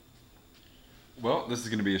Well, this is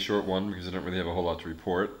going to be a short one because I don't really have a whole lot to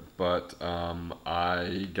report. But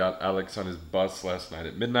I got Alex on his bus last night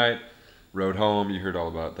at midnight, rode home. You heard all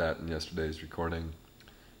about that in yesterday's recording.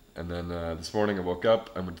 And then this morning I woke up.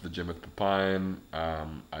 I went to the gym with Papine.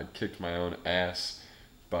 I kicked my own ass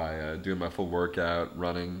by doing my full workout,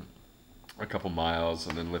 running a couple miles,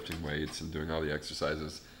 and then lifting weights and doing all the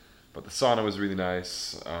exercises. But the sauna was really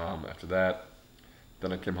nice. After that,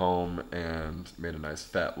 then I came home and made a nice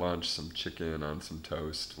fat lunch, some chicken on some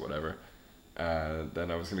toast, whatever. Then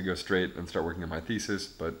I was going to go straight and start working on my thesis,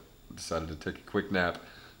 but decided to take a quick nap,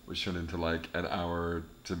 which turned into like an hour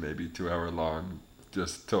to maybe 2 hour long,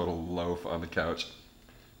 just total loaf on the couch.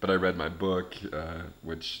 But I read my book,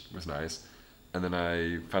 which was nice. And then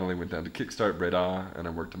I finally went down to Kickstart Breda and I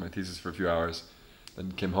worked on my thesis for a few hours.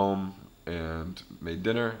 Then came home and made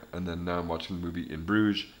dinner, and then now I'm watching the movie In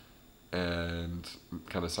Bruges and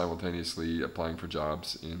kind of simultaneously applying for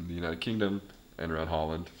jobs in the United Kingdom and around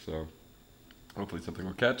Holland. So hopefully something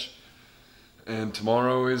will catch. And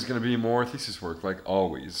tomorrow is going to be more thesis work, like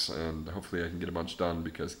always. And hopefully I can get a bunch done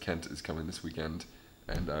because Kent is coming this weekend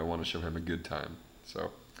and I want to show him a good time.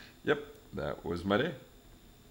 So, yep, that was my day.